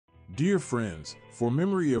Dear friends, for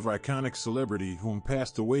memory of iconic celebrity whom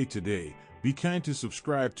passed away today, be kind to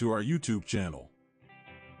subscribe to our YouTube channel.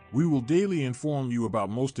 We will daily inform you about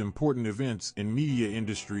most important events in media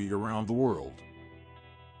industry around the world.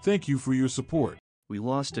 Thank you for your support. We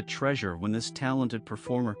lost a treasure when this talented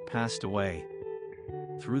performer passed away.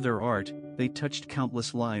 Through their art, they touched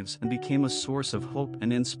countless lives and became a source of hope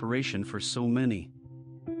and inspiration for so many.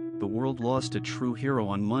 The world lost a true hero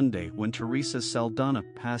on Monday when Theresa Saldana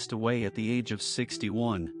passed away at the age of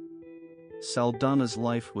 61. Saldana's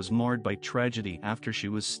life was marred by tragedy after she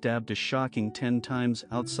was stabbed a shocking 10 times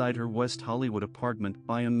outside her West Hollywood apartment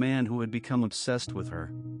by a man who had become obsessed with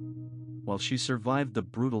her. While she survived the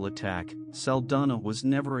brutal attack, Saldana was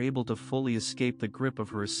never able to fully escape the grip of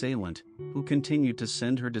her assailant, who continued to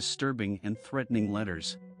send her disturbing and threatening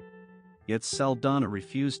letters. Yet Saldana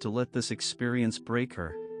refused to let this experience break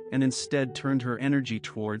her, and instead turned her energy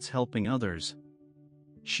towards helping others.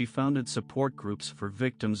 She founded support groups for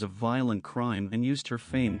victims of violent crime and used her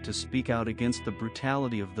fame to speak out against the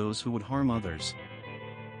brutality of those who would harm others.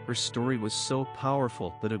 Her story was so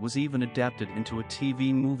powerful that it was even adapted into a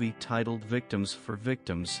TV movie titled Victims for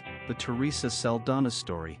Victims, the Theresa Saldana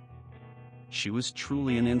Story. She was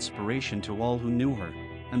truly an inspiration to all who knew her,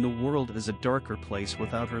 and the world is a darker place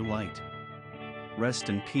without her light. Rest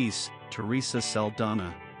in peace, Theresa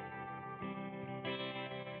Saldana.